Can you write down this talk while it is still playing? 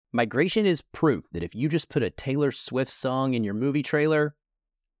Migration is proof that if you just put a Taylor Swift song in your movie trailer,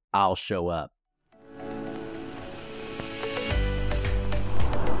 I'll show up.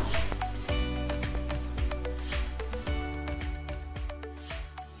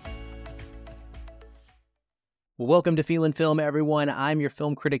 Well, welcome to Feelin' Film, everyone. I'm your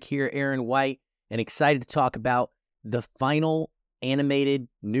film critic here, Aaron White, and excited to talk about the final animated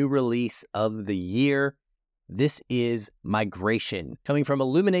new release of the year. This is Migration, coming from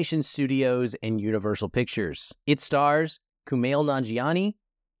Illumination Studios and Universal Pictures. It stars Kumail Nanjiani,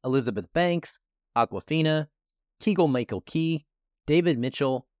 Elizabeth Banks, Awkwafina, Keegan-Michael Key, David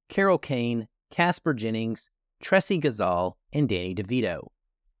Mitchell, Carol Kane, Casper Jennings, Tressie Ghazal, and Danny DeVito.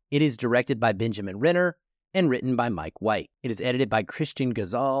 It is directed by Benjamin Renner and written by Mike White. It is edited by Christian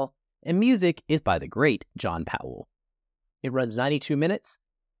Ghazal, and music is by the great John Powell. It runs 92 minutes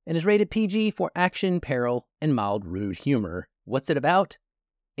and is rated PG for action, peril, and mild rude humor. What's it about?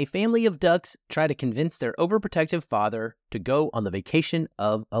 A family of ducks try to convince their overprotective father to go on the vacation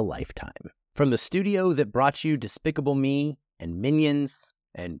of a lifetime. From the studio that brought you Despicable Me and Minions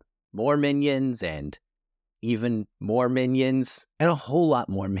and more Minions and even more Minions and a whole lot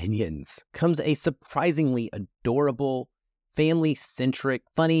more Minions comes a surprisingly adorable, family-centric,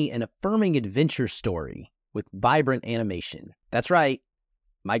 funny, and affirming adventure story with vibrant animation. That's right.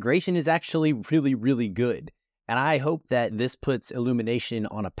 Migration is actually really, really good, and I hope that this puts Illumination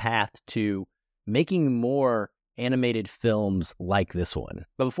on a path to making more animated films like this one.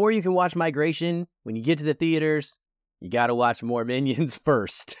 But before you can watch Migration, when you get to the theaters, you gotta watch more Minions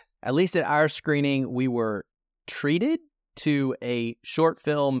first. At least at our screening, we were treated to a short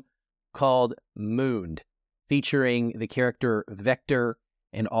film called Mooned, featuring the character Vector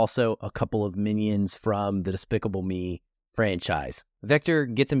and also a couple of Minions from the Despicable Me franchise. Vector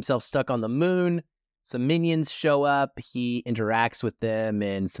gets himself stuck on the moon. Some Minions show up. He interacts with them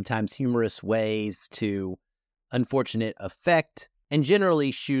in sometimes humorous ways to unfortunate effect and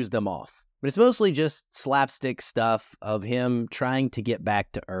generally shoos them off. But it's mostly just slapstick stuff of him trying to get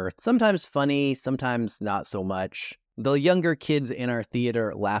back to Earth. Sometimes funny, sometimes not so much. The younger kids in our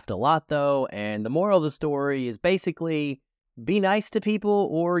theater laughed a lot though, and the moral of the story is basically be nice to people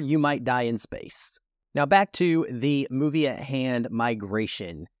or you might die in space. Now back to the movie at hand,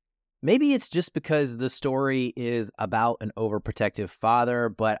 Migration. Maybe it's just because the story is about an overprotective father,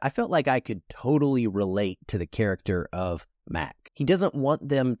 but I felt like I could totally relate to the character of Mac. He doesn't want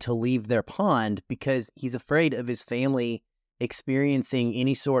them to leave their pond because he's afraid of his family experiencing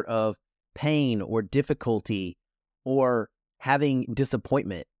any sort of pain or difficulty or having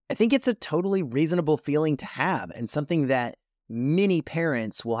disappointment. I think it's a totally reasonable feeling to have and something that many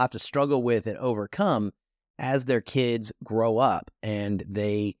parents will have to struggle with and overcome as their kids grow up and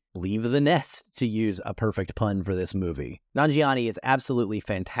they leave the nest, to use a perfect pun for this movie. Nanjiani is absolutely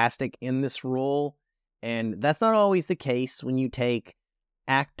fantastic in this role, and that's not always the case when you take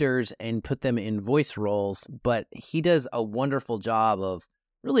actors and put them in voice roles, but he does a wonderful job of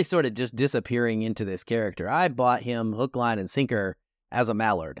really sort of just disappearing into this character. I bought him hook, line, and sinker as a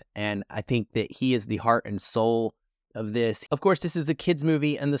mallard, and I think that he is the heart and soul of this. Of course, this is a kid's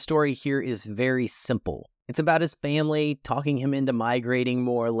movie, and the story here is very simple. It's about his family talking him into migrating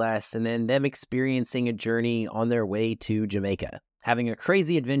more or less, and then them experiencing a journey on their way to Jamaica, having a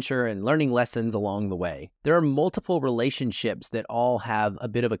crazy adventure and learning lessons along the way. There are multiple relationships that all have a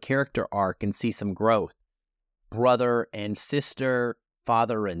bit of a character arc and see some growth. Brother and sister,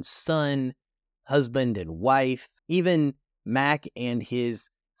 father and son, husband and wife, even Mac and his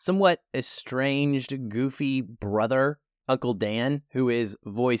somewhat estranged, goofy brother, Uncle Dan, who is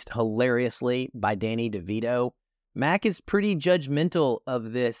voiced hilariously by Danny DeVito. Mac is pretty judgmental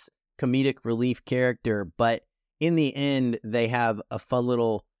of this comedic relief character, but in the end, they have a fun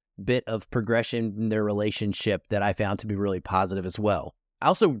little bit of progression in their relationship that I found to be really positive as well. I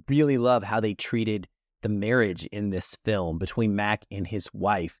also really love how they treated the marriage in this film between Mac and his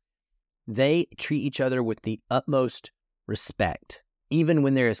wife. They treat each other with the utmost respect. Even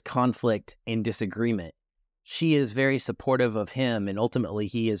when there is conflict and disagreement, she is very supportive of him, and ultimately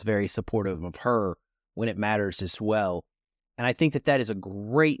he is very supportive of her when it matters as well. And I think that that is a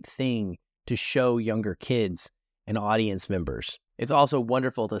great thing to show younger kids and audience members. It's also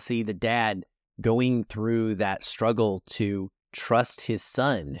wonderful to see the dad going through that struggle to trust his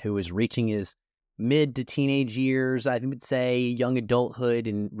son, who is reaching his mid to teenage years, I would say young adulthood,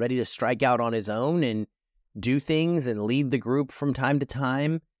 and ready to strike out on his own and do things and lead the group from time to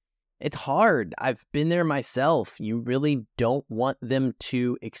time. It's hard. I've been there myself. You really don't want them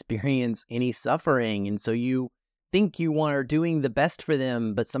to experience any suffering. And so you think you are doing the best for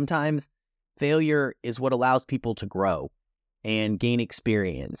them, but sometimes failure is what allows people to grow. and gain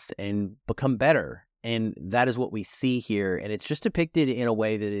experience and become better. And that is what we see here. And it's just depicted in a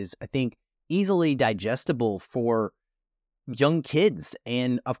way that is, I think, easily digestible for young kids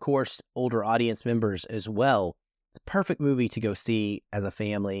and, of course, older audience members as well. It's a perfect movie to go see as a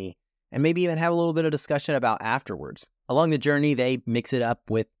family and maybe even have a little bit of discussion about afterwards. Along the journey, they mix it up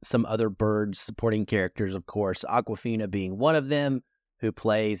with some other Birds supporting characters, of course, Awkwafina being one of them, who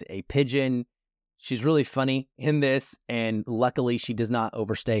plays a pigeon. She's really funny in this, and luckily she does not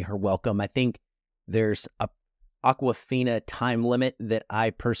overstay her welcome. I think there's a Awkwafina time limit that I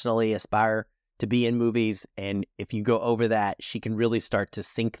personally aspire to be in movies, and if you go over that, she can really start to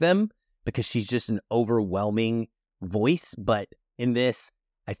sink them because she's just an overwhelming voice. But in this,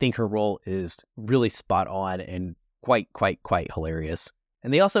 I think her role is really spot on and quite hilarious.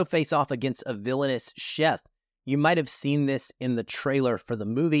 And they also face off against a villainous chef. You might have seen this in the trailer for the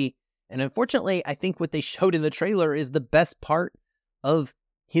movie, and unfortunately, I think what they showed in the trailer is the best part of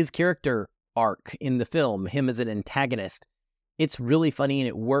his character arc in the film, him as an antagonist. It's really funny, and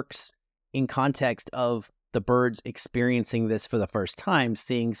it works in context of the Birds experiencing this for the first time,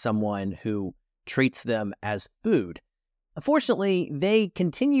 seeing someone who treats them as food. Unfortunately, they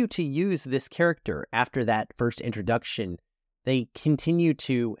continue to use this character after that first introduction. They continue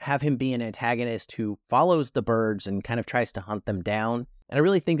to have him be an antagonist who follows the Birds and kind of tries to hunt them down. And I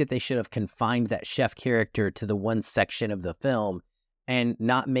really think that they should have confined that chef character to the one section of the film and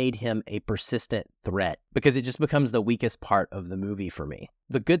not made him a persistent threat, because it just becomes the weakest part of the movie for me.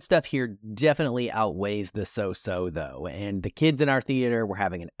 The good stuff here definitely outweighs the so-so, though, and the kids in our theater were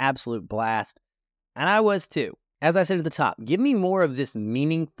having an absolute blast, and I was too. As I said at the top, give me more of this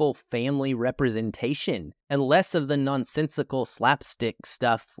meaningful family representation and less of the nonsensical slapstick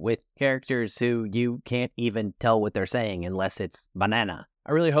stuff with characters who you can't even tell what they're saying unless it's banana.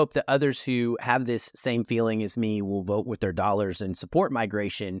 I really hope that others who have this same feeling as me will vote with their dollars and support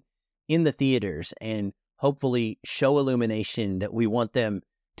migration in the theaters and hopefully show Illumination that we want them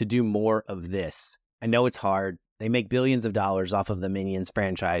to do more of this. I know it's hard. They make billions of dollars off of the Minions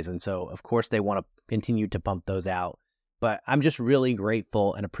franchise, and so of course they want to continue to pump those out. But I'm just really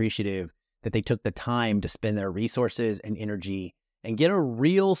grateful and appreciative that they took the time to spend their resources and energy and get a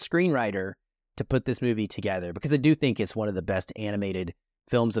real screenwriter to put this movie together, because I do think it's one of the best animated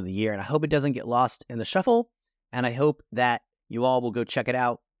films of the year, and I hope it doesn't get lost in the shuffle, and I hope that you all will go check it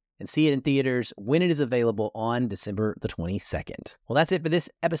out and see it in theaters when it is available on December the 22nd. Well, that's it for this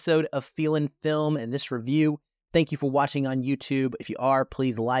episode of Feelin' Film and this review. Thank you for watching on YouTube. If you are,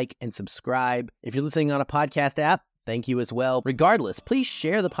 please like and subscribe. If you're listening on a podcast app, thank you as well. Regardless, please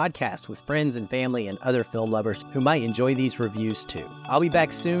share the podcast with friends and family and other film lovers who might enjoy these reviews too. I'll be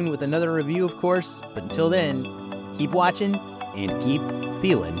back soon with another review, of course, but until then, keep watching and keep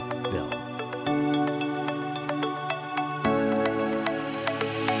feeling